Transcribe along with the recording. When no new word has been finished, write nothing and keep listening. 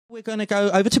We're going to go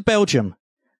over to Belgium,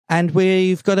 and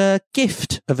we've got a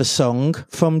gift of a song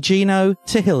from Gino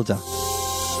to Hilda.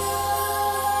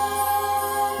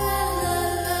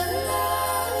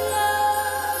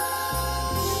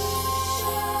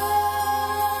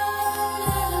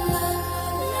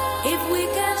 If we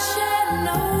can share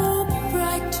no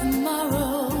bright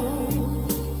tomorrow,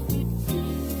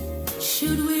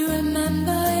 should we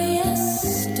remember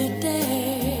yesterday?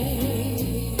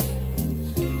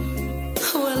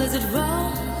 Well, is it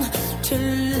wrong to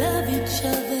love each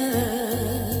other?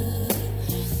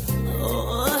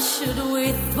 Or should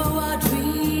we throw our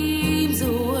dreams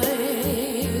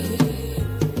away?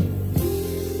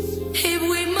 If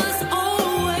we must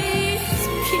always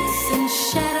kiss in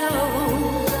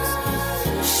shadows,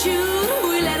 should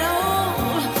we let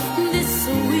all this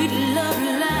sweet love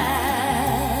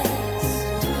last?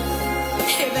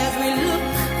 If as we look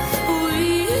we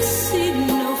see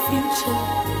no future,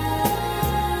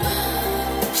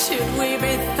 should we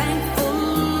be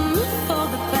thankful for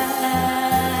the past?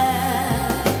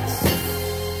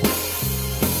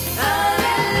 I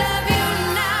love you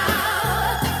now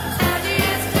as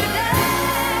yesterday,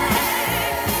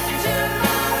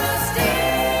 tomorrow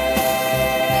still.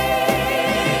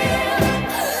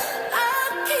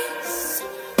 I'll kiss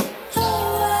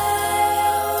away.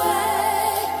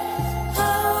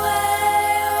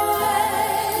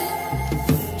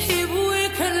 If we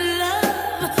could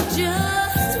love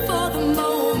just for the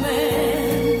moment,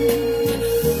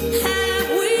 have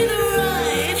we the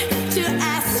right to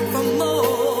ask for more?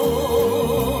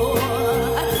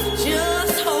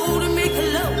 Just hold me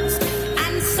close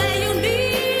and say you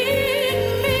need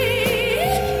me,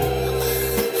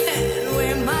 and we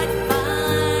might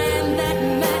find that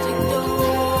magic door.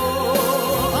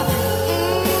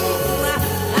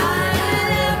 I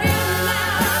love you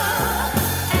now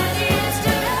as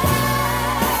yesterday,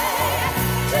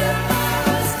 tomorrow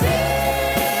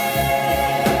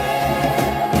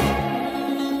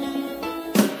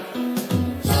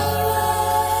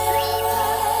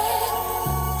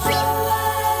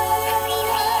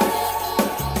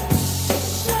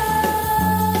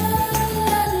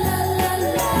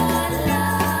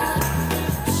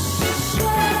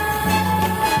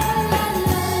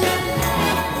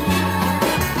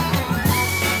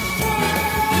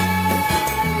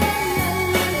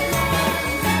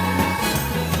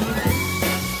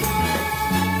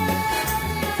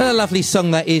What a lovely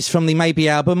song that is from the Maybe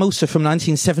album, also from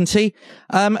 1970.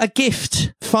 A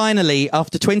gift, finally,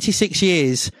 after 26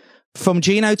 years, from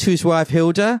Gino to his wife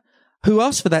Hilda, who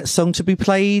asked for that song to be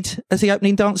played as the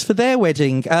opening dance for their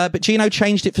wedding. But Gino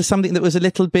changed it for something that was a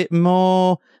little bit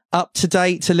more up to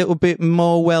date, a little bit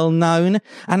more well known.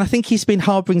 And I think he's been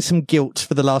harbouring some guilt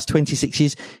for the last 26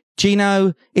 years.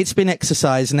 Gino, it's been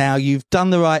exercised now. You've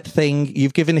done the right thing.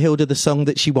 You've given Hilda the song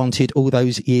that she wanted all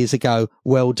those years ago.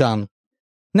 Well done.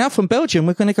 Now from Belgium,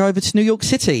 we're going to go over to New York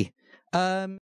City.